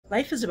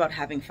Life is about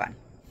having fun.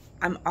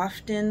 I'm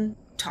often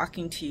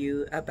talking to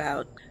you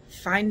about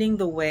finding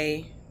the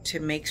way to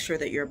make sure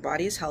that your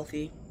body is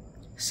healthy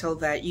so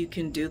that you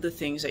can do the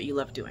things that you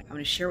love doing. I'm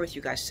going to share with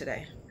you guys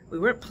today. We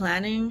weren't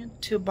planning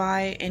to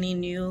buy any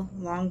new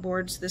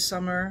longboards this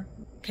summer.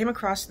 Came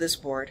across this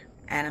board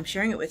and I'm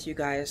sharing it with you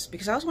guys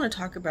because I also want to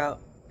talk about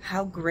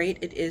how great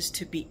it is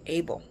to be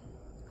able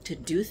to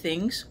do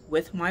things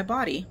with my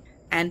body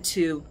and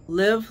to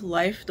live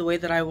life the way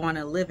that I want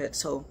to live it.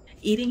 So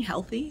eating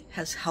healthy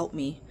has helped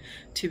me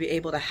to be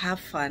able to have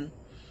fun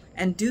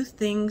and do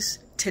things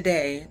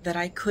today that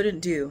I couldn't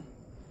do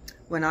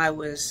when I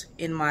was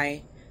in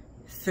my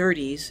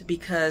 30s,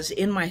 because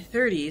in my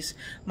 30s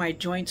my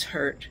joints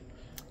hurt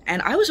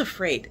and I was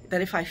afraid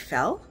that if I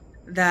fell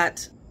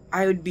that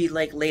I would be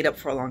like laid up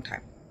for a long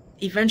time.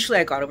 Eventually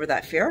I got over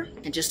that fear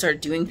and just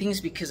started doing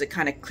things because it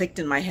kind of clicked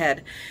in my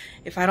head.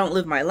 If I don't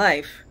live my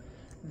life,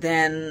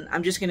 then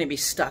I'm just going to be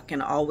stuck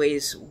and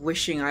always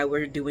wishing I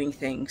were doing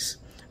things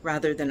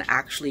rather than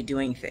actually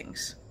doing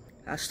things.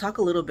 Let's talk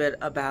a little bit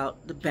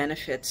about the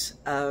benefits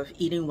of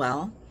eating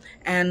well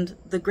and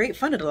the great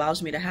fun it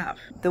allows me to have.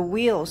 The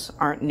wheels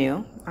aren't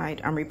new.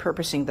 I'm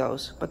repurposing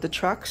those, but the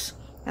trucks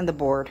and the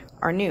board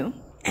are new.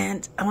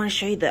 And I want to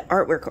show you the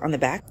artwork on the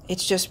back.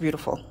 It's just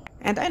beautiful.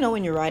 And I know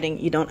when you're riding,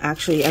 you don't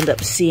actually end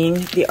up seeing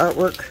the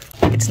artwork.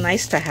 It's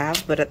nice to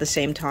have, but at the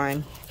same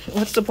time,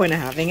 what's the point of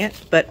having it?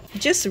 But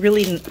just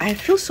really, I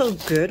feel so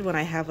good when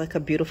I have like a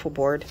beautiful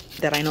board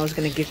that I know is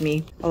going to give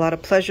me a lot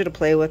of pleasure to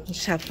play with and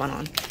just have fun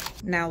on.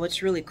 Now,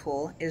 what's really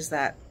cool is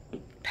that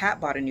Pat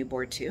bought a new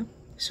board too.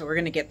 So we're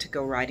going to get to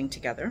go riding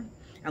together.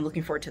 I'm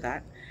looking forward to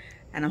that.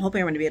 And I'm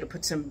hoping I'm going to be able to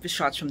put some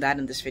shots from that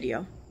in this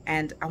video.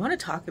 And I want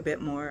to talk a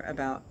bit more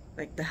about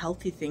like the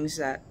healthy things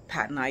that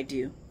Pat and I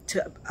do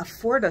to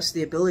afford us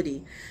the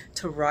ability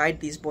to ride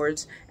these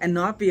boards and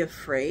not be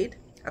afraid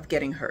of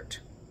getting hurt.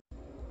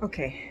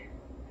 Okay,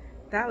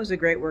 that was a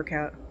great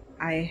workout.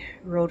 I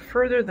rode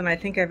further than I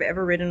think I've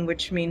ever ridden,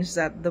 which means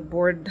that the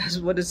board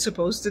does what it's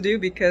supposed to do,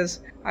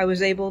 because I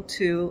was able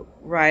to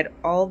ride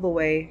all the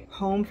way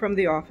home from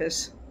the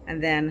office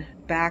and then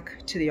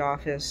back to the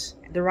office.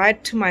 The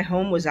ride to my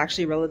home was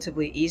actually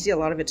relatively easy. A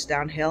lot of it's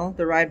downhill.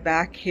 The ride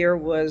back here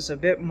was a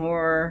bit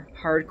more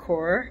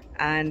hardcore,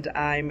 and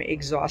I'm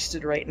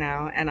exhausted right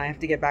now and I have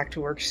to get back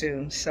to work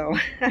soon. So,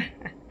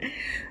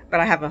 but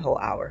I have a whole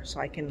hour so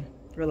I can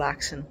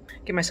relax and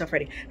get myself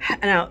ready.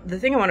 Now, the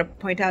thing I want to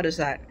point out is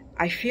that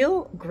I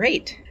feel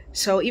great.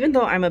 So even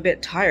though I'm a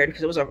bit tired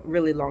because it was a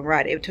really long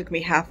ride, it took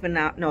me half an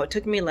hour. No, it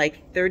took me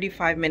like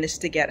 35 minutes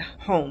to get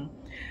home,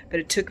 but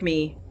it took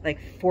me like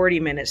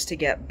 40 minutes to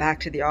get back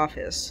to the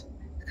office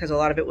because a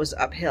lot of it was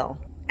uphill.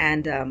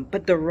 And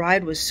but the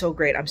ride was so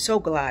great. I'm so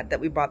glad that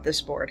we bought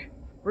this board.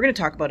 We're going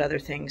to talk about other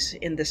things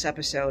in this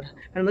episode.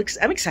 I'm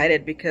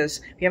excited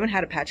because we haven't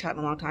had a Pat chat in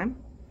a long time.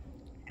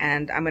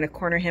 And I'm going to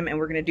corner him and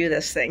we're going to do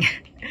this thing.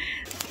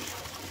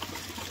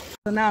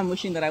 So now I'm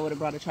wishing that I would have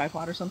brought a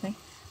tripod or something.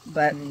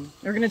 But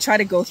we're going to try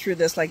to go through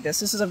this like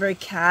this. This is a very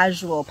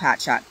casual Pat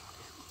chat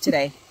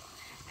today.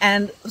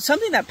 And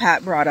something that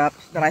Pat brought up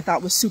that I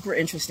thought was super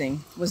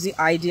interesting was the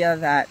idea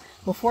that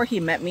before he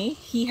met me,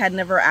 he had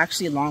never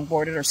actually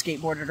longboarded or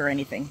skateboarded or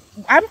anything.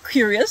 I'm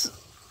curious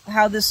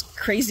how this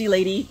crazy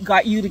lady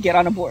got you to get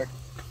on a board.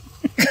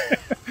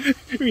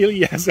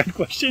 Really ask that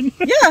question?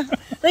 Yeah.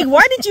 Like,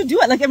 why did you do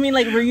it? Like, I mean,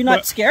 like, were you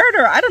not scared,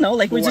 or I don't know,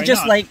 like, was it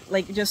just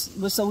like just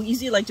was so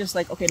easy, like, just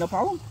like, okay, no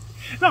problem?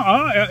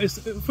 No, it's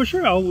for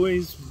sure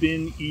always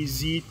been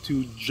easy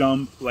to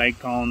jump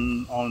like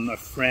on a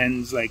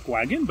friend's like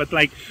wagon, but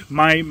like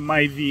my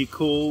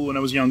vehicle when I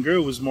was younger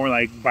was more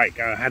like bike.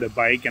 I had a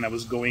bike and I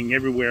was going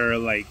everywhere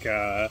like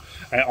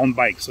on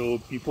bike. So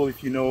people,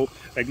 if you know,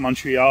 like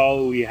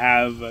Montreal, we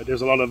have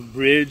there's a lot of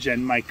bridge,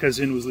 and my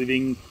cousin was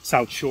living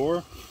South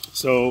Shore.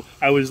 So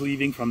I was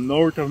leaving from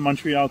north of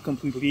Montreal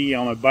completely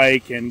on a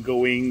bike and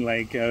going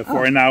like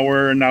for an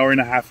hour and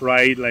a half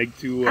ride, like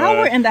to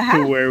hour and a half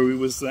to where we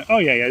was. Oh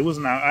yeah, it was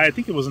an hour. I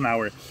think it was an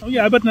hour. Oh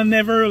yeah, but I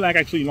never like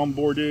actually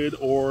longboarded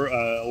or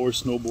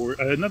snowboard,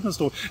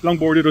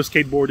 longboarded or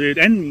skateboarded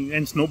and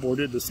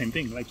snowboarded. The same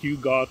thing. Like you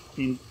got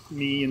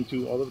me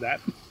into all of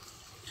that.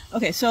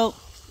 Okay, so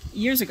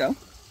years ago,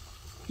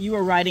 you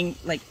were riding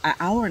like an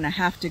hour and a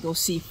half to go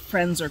see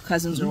friends or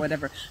cousins or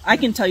whatever. I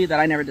can tell you that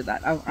I never did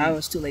that. I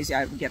was too lazy.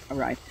 I would get a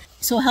ride.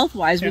 So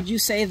health-wise, would you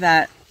say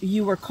that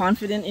you were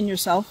confident in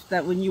yourself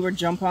that when you were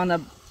jump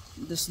on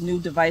this new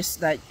device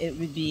that it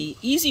would be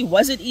easy?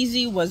 Was it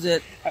easy? Was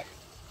it?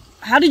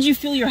 How did you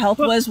feel your health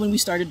was when we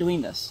started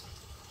doing this?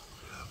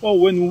 Well,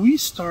 when we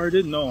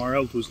started, no, our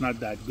health was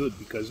not that good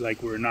because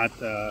like we're not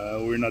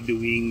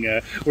doing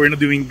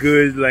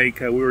good.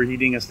 Like we were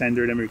eating a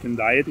standard American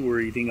diet. We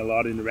were eating a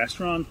lot in the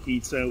restaurant.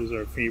 Pizza was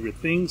our favorite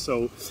thing.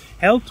 So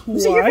health-wise,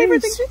 was it your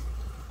favorite thing too?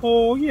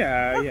 Oh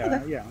yeah,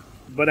 yeah.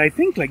 But I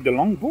think like the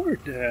longboard,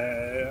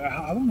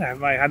 how long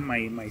have I had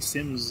my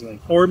Sims? Like,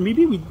 or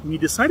maybe we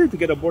decided to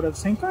get a board at the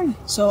same time.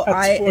 So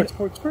Sports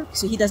Expert.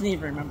 So he doesn't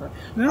even remember.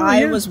 No,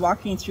 I was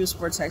walking through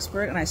Sports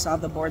Expert and I saw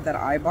the board that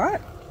I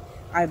bought.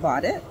 I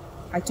bought it,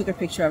 I took a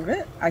picture of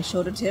it. I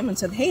showed it to him and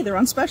said, "Hey, they're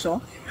on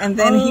special." And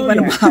then he went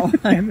about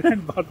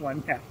and bought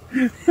one. Yeah.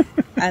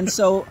 And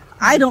so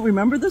I don't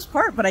remember this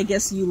part, but I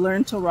guess you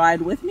learned to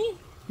ride with me.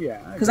 Yeah.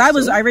 Because I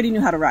already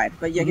knew how to ride,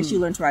 but I guess you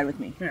learned to ride with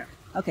me. Yeah.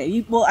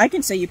 Okay. Well, I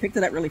can say you picked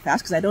it up really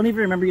fast because I don't even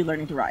remember you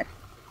learning to ride.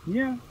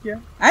 Yeah. Yeah.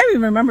 I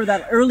even remember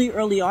that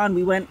early on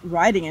we went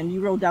riding and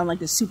you rode down like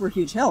this super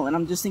huge hill, and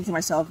I'm just thinking to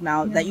myself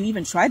now that you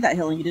even tried that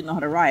hill and you didn't know how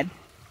to ride.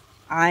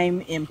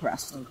 I'm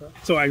impressed. Okay.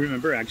 So I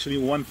remember actually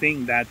one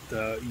thing that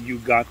you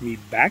got me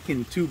back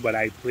into, but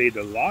I played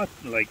a lot,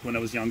 like when I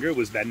was younger,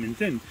 was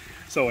badminton.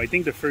 So I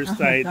think the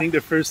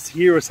first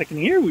year or second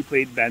year we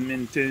played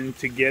badminton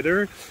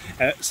together.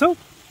 So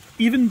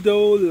even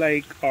though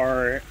like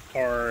our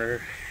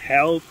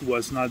health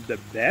was not the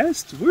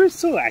best, we're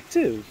still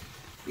active.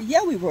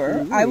 Yeah, we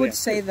were. I would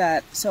say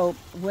that. So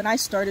when I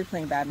started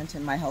playing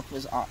badminton, my health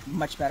was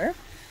much better.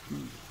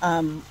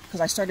 Because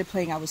I started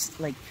playing, I was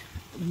like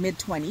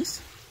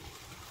mid-20s.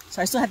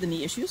 So I still had the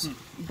knee issues,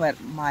 but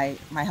my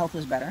health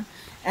was better.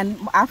 And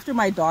after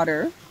my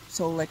daughter,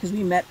 so like,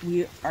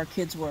 because our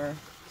kids were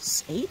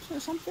 8 or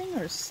something,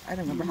 or I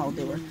don't remember how old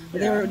they were,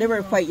 but they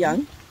were quite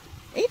young.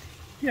 8?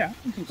 Yeah.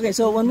 Okay,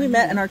 so when we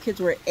met and our kids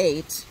were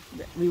 8,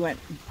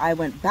 I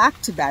went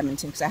back to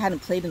badminton because I hadn't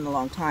played in a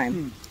long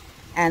time,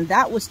 and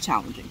that was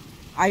challenging.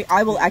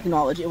 I will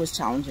acknowledge it was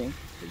challenging.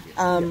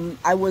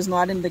 I was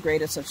not in the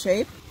greatest of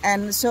shape,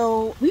 and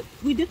so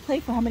we did play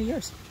for how many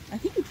years? I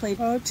think we played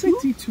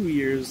 22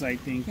 years, I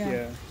think.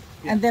 Yeah.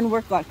 And then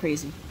work got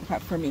crazy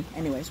for me.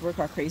 Anyways, work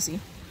got crazy,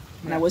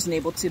 and I wasn't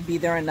able to be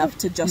there enough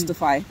to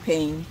justify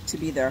paying to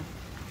be there.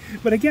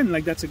 But again,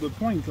 like that's a good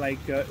point. Like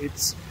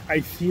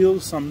I feel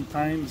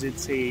sometimes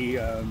it's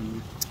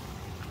an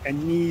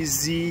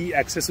easy,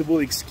 accessible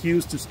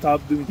excuse to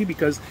stop doing it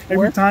because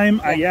every time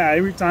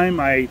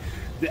I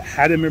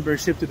had a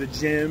membership to the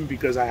gym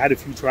because I had a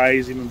few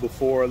tries even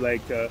before,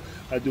 like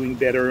doing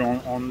better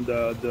on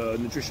the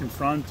nutrition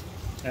front.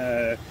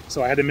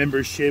 So I had a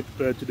membership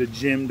to the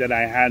gym that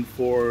I had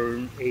for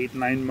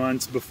 8-9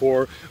 months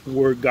before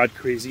work got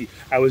crazy.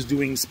 I was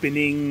doing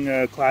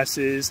spinning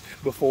classes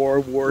before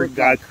work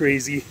got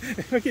crazy.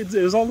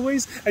 There's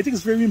always, I think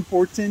it's very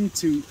important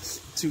to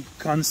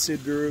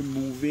consider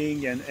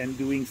moving and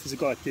doing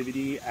physical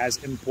activity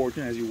as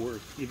important as your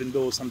work, even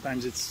though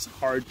sometimes it's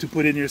hard to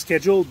put in your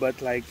schedule,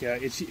 but like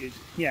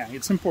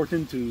it's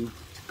important to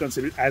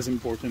consider it as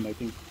important, I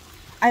think.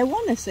 I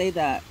want to say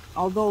that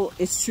although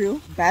it's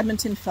true,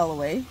 badminton fell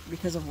away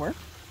because of work,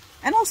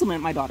 and also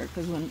my daughter,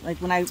 because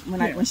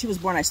when she was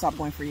born, I stopped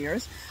going for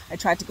years. I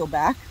tried to go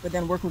back, but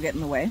then work would get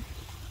in the way.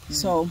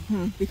 So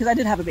because I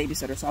did have a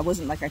babysitter, so I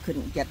wasn't like I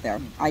couldn't get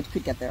there. I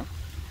could get there.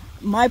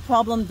 My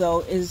problem though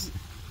is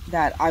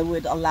that I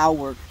would allow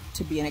work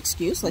to be an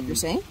excuse, like you're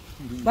saying.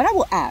 But I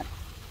will add,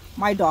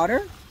 my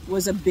daughter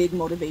was a big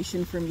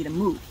motivation for me to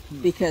move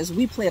because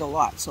we played a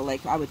lot. So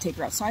like I would take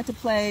her outside to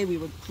play. We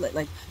would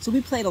play so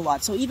we played a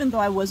lot. So even though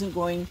I wasn't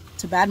going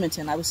to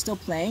badminton, I was still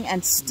playing,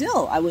 and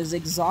still I was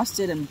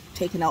exhausted and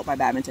taken out by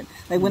badminton.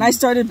 Like when I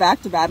started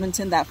back to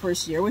badminton that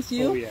first year with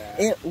you,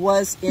 it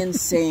was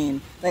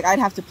insane. Like I'd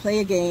have to play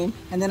a game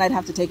and then I'd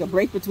have to take a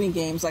break between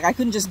games. Like I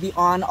couldn't just be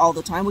on all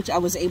the time, which I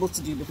was able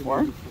to do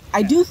before.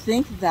 I do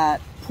think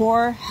that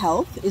poor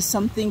health is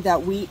something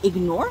that we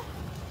ignore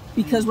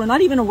because we're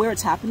not even aware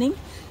it's happening.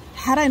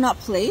 Had I not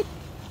played,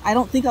 I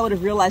don't think I would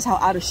have realized how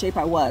out of shape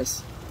I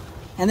was.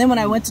 And then when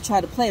I went to try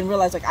to play and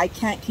realized like I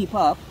can't keep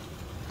up,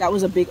 that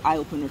was a big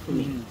eye-opener for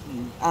me.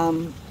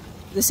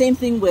 The same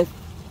thing with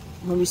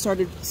when we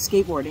started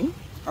skateboarding,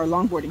 or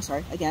longboarding,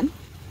 sorry, again.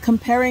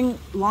 Comparing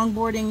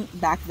longboarding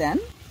back then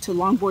to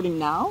longboarding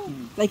now,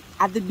 like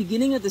at the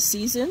beginning of the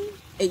season,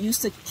 it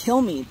used to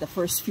kill me the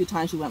first few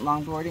times we went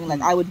longboarding.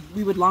 Like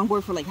we would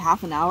longboard for like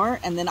half an hour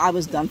and then I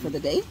was done for the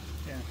day.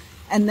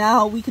 And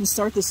now we can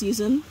start the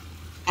season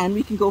and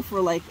we can go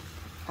for like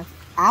an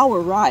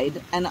hour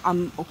ride and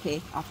I'm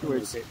okay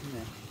afterwards.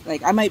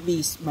 Like I might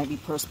be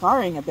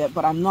perspiring a bit,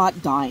 but I'm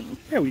not dying.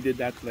 Yeah, we did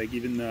that. Like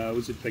even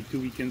was it like 2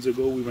 weekends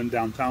ago? We went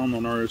downtown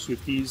on our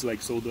Swifties,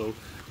 like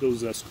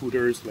those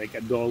scooters, like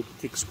adult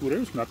kick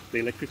scooters, not the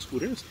electric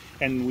scooters,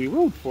 and we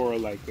rode for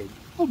like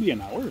probably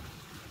an hour,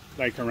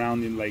 like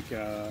around in like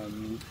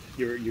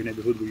your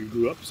neighborhood where you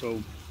grew up.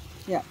 So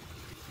yeah.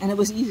 And it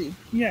was easy.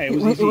 Yeah, it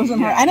was easy. It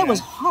wasn't hard. And it was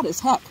hot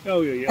as heck.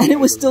 Oh, yeah. And it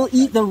was still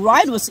the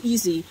ride was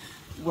easy.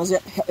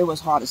 It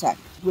was hot as heck.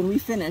 When we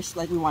finished,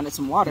 like we wanted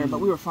some water, but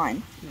we were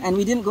fine. And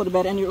we didn't go to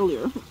bed any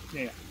earlier.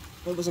 Yeah.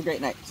 It was a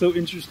great night. So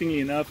interestingly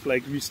enough,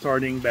 like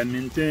restarting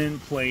badminton,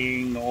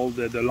 playing all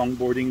the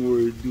longboarding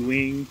we were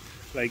doing,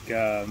 like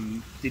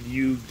did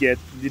you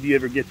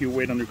ever get your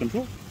weight under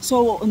control?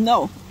 So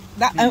no.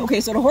 Okay,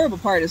 so the horrible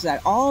part is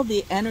that all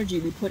the energy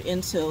we put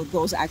into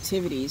those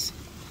activities,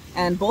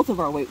 and both of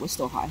our weight was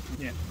still high,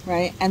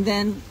 right? And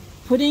then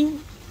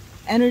putting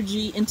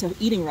energy into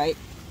eating right,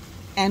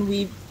 and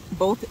we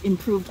both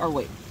improved our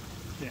weight.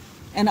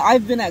 And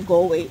I've been at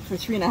goal weight for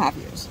 3.5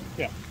 years.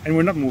 Yeah, and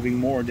we're not moving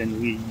more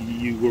than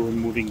you were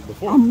moving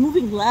before. I'm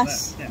moving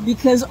less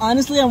because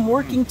honestly, I'm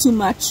working too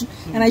much,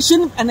 and I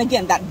shouldn't. And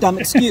again, that dumb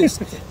excuse,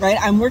 right?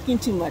 I'm working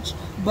too much,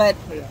 but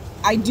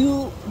I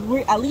do.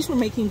 At least we're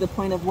making the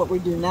point of what we're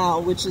doing now,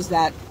 which is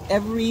that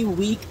every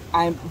week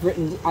I've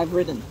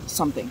ridden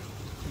something.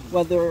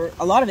 Whether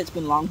a lot of it's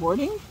been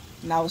longboarding.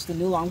 Now it's the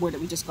new longboard that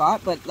we just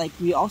got, but like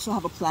we also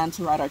have a plan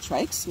to ride our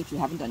trikes, which we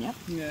haven't done yet.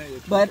 Yeah,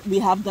 but we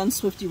have done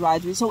Swifty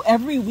rides. So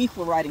every week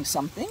we're riding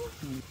something.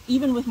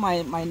 Even with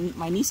my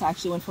niece, I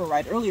actually went for a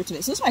ride earlier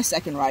today. So this is my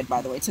second ride,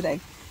 by the way, today,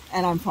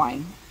 and I'm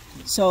fine.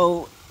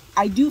 So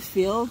I do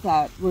feel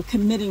that we're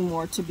committing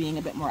more to being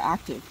a bit more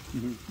active,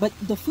 but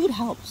the food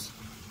helps.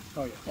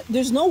 Oh yeah.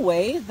 There's no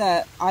way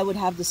that I would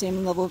have the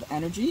same level of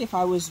energy if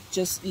I was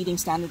just eating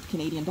standard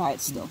Canadian diet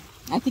still.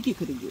 I think you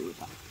could agree with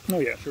that. Oh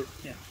yeah, sure.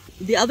 Yeah.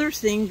 The other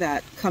thing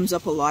that comes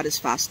up a lot is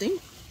fasting.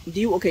 Do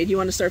you want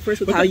to start first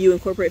with how you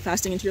incorporate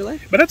fasting into your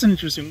life? But that's an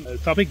interesting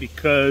topic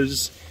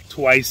because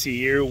twice a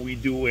year we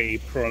do a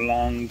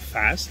prolonged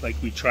fast. Like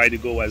we try to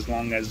go as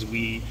long as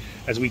we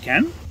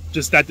can.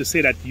 Just that to say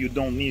that you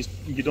don't need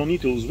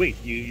to lose weight.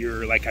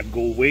 You're like at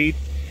goal weight,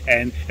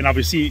 and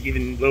obviously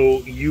even though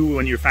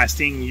when you're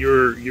fasting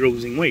you're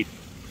losing weight.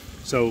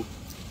 So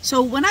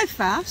when I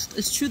fast,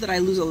 it's true that I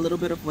lose a little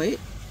bit of weight.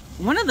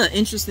 One of the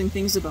interesting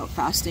things about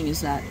fasting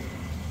is that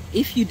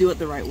if you do it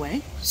the right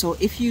way, so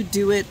if you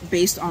do it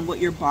based on what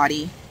your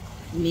body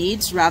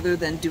needs rather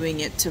than doing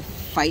it to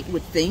fight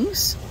with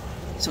things,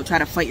 so try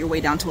to fight your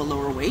way down to a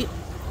lower weight,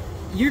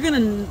 you're going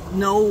to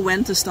know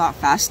when to stop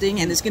fasting,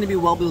 and it's going to be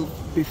well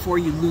before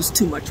you lose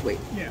too much weight.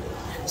 Yeah.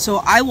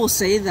 So I will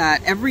say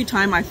that every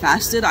time I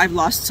fasted, I've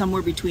lost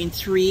somewhere between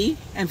 3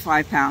 and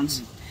 5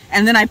 pounds.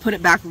 And then I put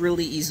it back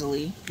really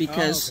easily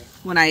because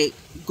when I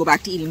go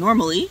back to eating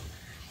normally,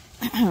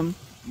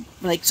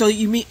 like, so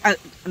you mean, I'm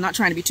not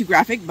trying to be too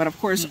graphic, but of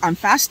course I'm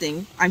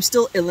fasting, I'm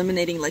still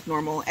eliminating like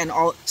normal and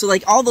all, so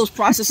like all those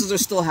processes are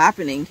still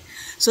happening,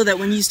 so that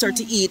when you start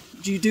to eat,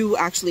 you do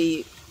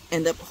actually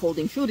end up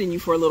holding food in you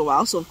for a little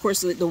while. So of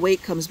course the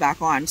weight comes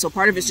back on. So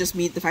part of it's just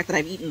the fact that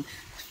I've eaten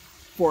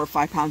 4 or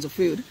 5 pounds of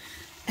food,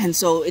 and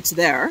so it's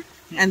there.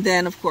 And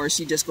then of course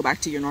you just go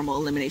back to your normal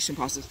elimination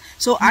process.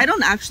 So I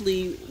don't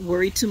actually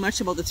worry too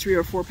much about the 3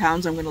 or 4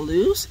 pounds I'm going to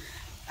lose.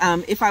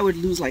 If I would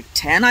lose like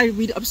 10,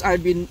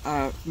 I'd be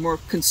more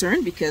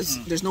concerned, because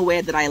there's no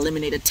way that I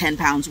eliminated 10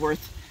 pounds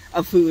worth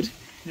of food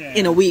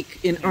in a week,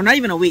 or not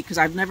even a week, because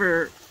I've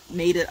never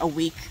made it a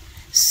week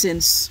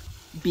since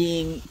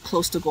being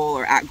close to goal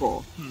or at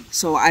goal.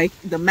 So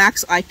the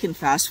max I can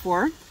fast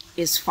for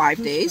is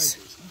 5 days.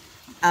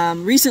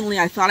 Recently,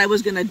 I thought I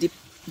was going to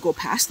go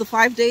past the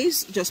 5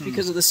 days just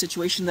because of the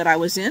situation that I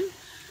was in.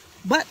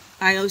 But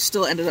I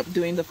still ended up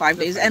doing the 5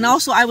 days. And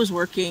also I was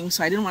working,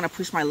 so I didn't want to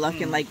push my luck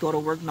and like go to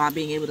work not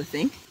being able to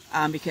think,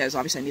 because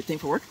obviously I need to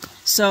think for work.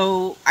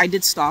 So I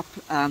did stop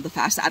the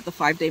fast at the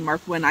 5 day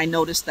mark when I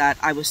noticed that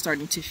I was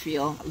starting to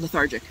feel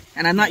lethargic.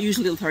 And I'm not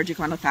usually lethargic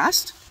on a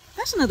fast.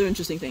 That's another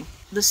interesting thing.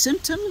 The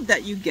symptom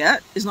that you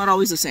get is not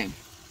always the same.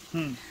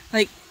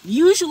 Like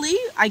usually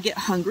I get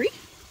hungry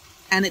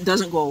and it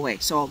doesn't go away.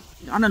 So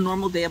on a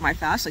normal day of my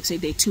fast, like say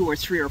day 2 or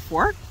 3 or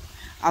 4,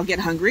 I'll get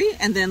hungry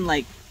and then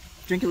like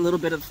drink a little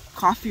bit of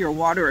coffee or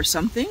water or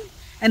something.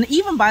 And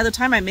even by the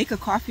time I make a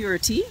coffee or a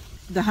tea,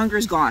 the hunger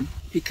is gone,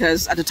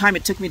 because at the time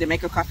it took me to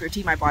make a coffee or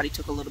tea, my body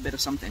took a little bit of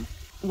something.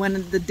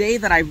 When the day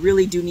that I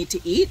really do need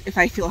to eat, if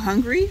I feel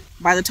hungry,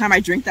 by the time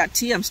I drink that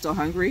tea, I'm still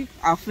hungry.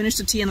 I'll finish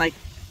the tea and like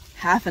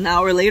half an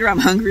hour later, I'm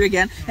hungry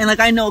again. And like,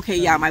 I know, okay,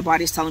 yeah, my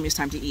body's telling me it's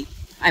time to eat.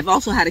 I've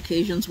also had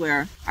occasions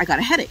where I got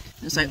a headache.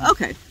 And it's like,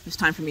 okay, it's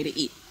time for me to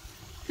eat.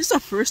 This is the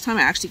first time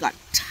I actually got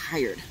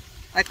tired.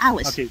 Like I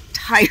was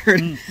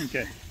tired.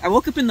 I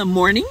woke up in the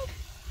morning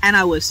and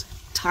I was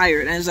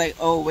tired. And I was like,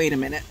 oh, wait a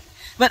minute.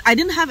 But I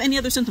didn't have any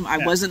other symptom. I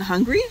wasn't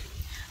hungry.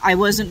 I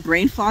wasn't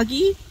brain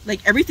foggy. Like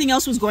everything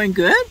else was going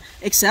good,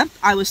 except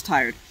I was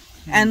tired.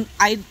 And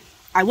I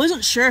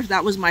wasn't sure if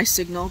that was my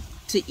signal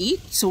to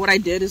eat. So what I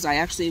did is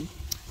I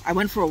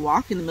went for a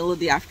walk in the middle of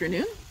the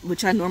afternoon,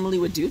 which I normally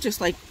would do,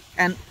 just like,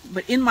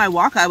 but in my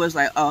walk, I was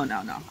like, oh,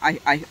 no.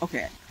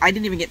 Okay. I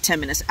didn't even get 10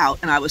 minutes out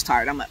and I was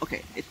tired. I'm like,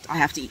 okay, I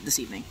have to eat this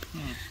evening.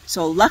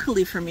 So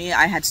luckily for me,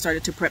 I had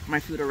started to prep my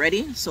food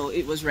already. So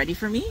it was ready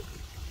for me.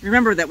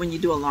 Remember that when you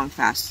do a long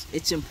fast,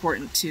 it's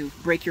important to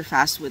break your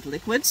fast with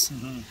liquids.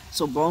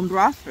 So bone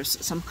broth or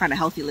some kind of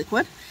healthy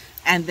liquid,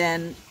 and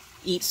then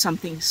eat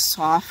something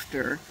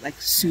softer like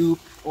soup,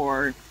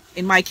 or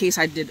in my case,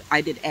 I did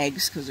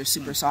eggs because they're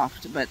super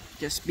soft, but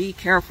just be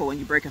careful when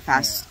you break a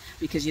fast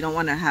because you don't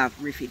want to have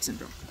refeed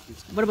syndrome.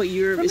 What about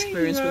your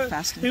experience with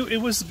fasting?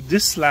 It was,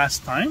 this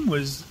last time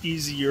was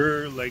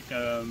easier like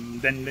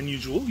than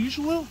usual.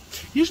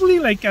 Usually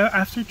like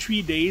after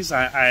 3 days,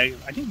 I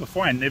think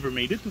before I never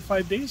made it to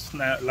 5 days.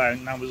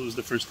 Now was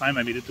the first time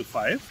I made it to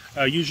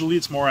 5. Usually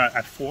it's more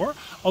at 4.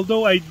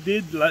 Although I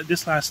did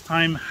this last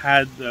time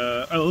had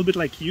a little bit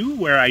like you,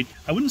 where I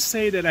wouldn't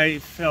say that I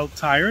felt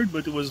tired,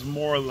 but it was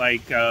more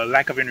like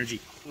lack of energy,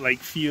 like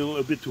feel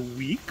a bit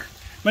weak.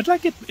 But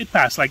like it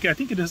passed. Like I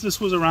think this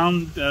was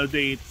around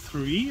day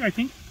 3, I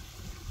think.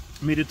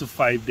 Made it to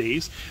 5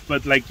 days,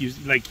 but like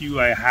you,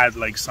 I had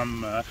like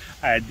some.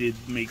 I did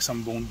make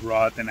some bone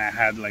broth, and I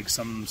had like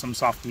some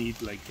soft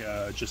meat, like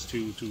just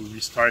to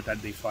restart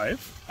at day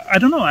 5. I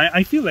don't know.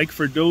 I feel like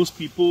for those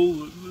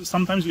people,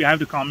 sometimes we have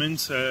the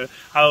comments.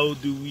 How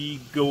do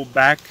we go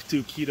back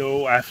to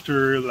keto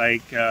after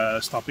like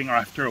stopping or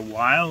after a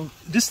while?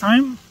 This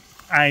time,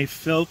 I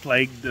felt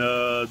like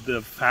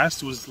the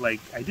fast was like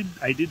I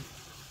did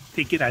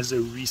take it as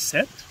a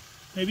reset.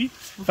 Maybe,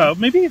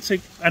 maybe it's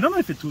like I don't know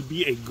if it would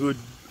be a good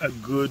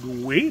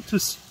way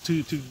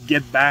to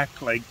get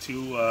back like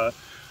to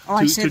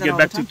get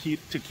back to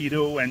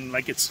keto, and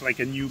like it's like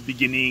a new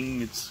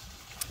beginning. It's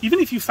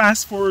even if you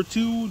fast for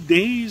 2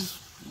 days,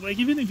 like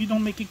even if you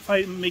don't make it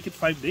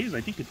 5 days,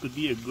 I think it could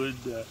be a good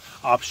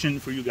option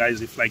for you guys.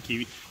 If like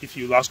if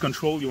you lost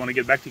control, you want to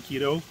get back to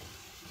keto,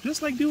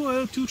 just like do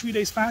a 2-3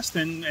 days fast,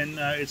 and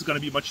it's gonna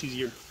be much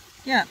easier.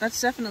 Yeah,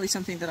 that's definitely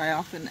something that I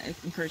often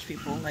encourage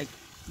people. Like.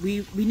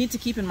 We need to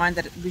keep in mind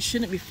that we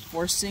shouldn't be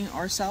forcing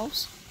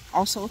ourselves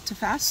also to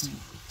fast.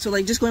 So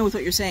like just going with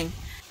what you're saying,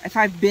 if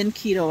I've been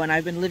keto and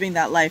I've been living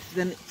that life,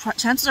 then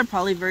chances are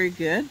probably very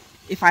good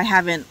if I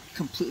haven't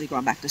completely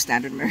gone back to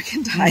standard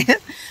American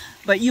diet.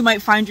 But you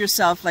might find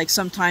yourself like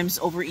sometimes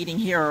overeating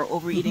here or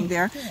overeating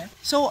there. Yeah.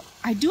 So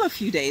I do a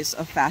few days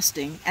of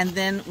fasting, and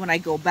then when I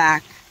go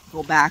back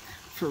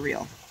for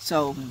real.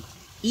 So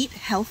eat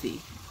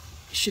healthy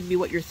should be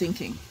what you're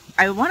thinking.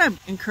 I want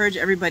to encourage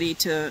everybody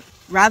to,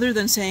 rather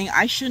than saying,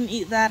 I shouldn't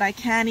eat that, I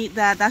can't eat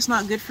that, that's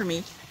not good for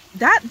me,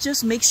 that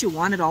just makes you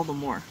want it all the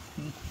more.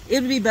 It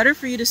would be better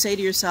for you to say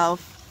to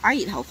yourself, I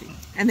eat healthy.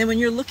 And then when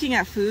you're looking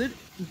at food,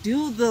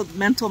 do the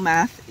mental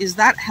math, is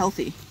that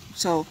healthy?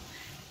 So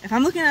if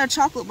I'm looking at a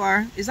chocolate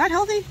bar, is that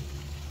healthy?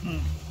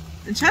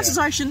 Then chances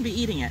are I shouldn't be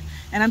eating it.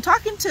 And I'm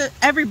talking to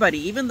everybody,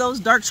 even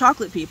those dark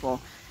chocolate people.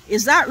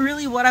 Is that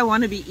really what I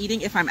want to be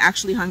eating if I'm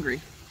actually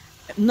hungry?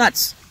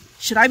 Nuts.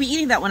 Should I be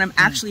eating that when I'm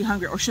actually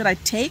hungry? Or should I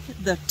take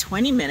the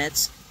 20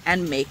 minutes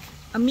and make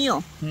a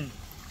meal?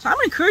 So I'm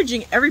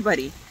encouraging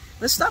everybody,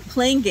 let's stop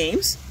playing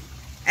games.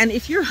 And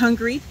if you're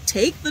hungry,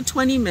 take the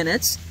 20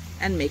 minutes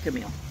and make a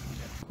meal.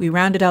 We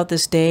rounded out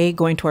this day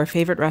going to our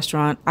favorite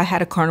restaurant. I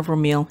had a carnivore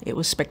meal. It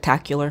was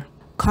spectacular.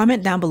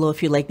 Comment down below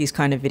if you like these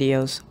kind of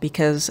videos,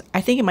 because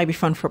I think it might be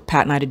fun for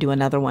Pat and I to do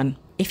another one.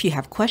 If you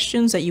have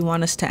questions that you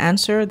want us to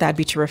answer, that'd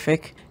be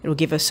terrific. It'll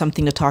give us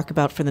something to talk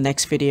about for the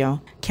next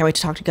video. Can't wait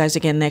to talk to you guys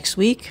again next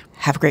week.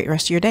 Have a great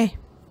rest of your day.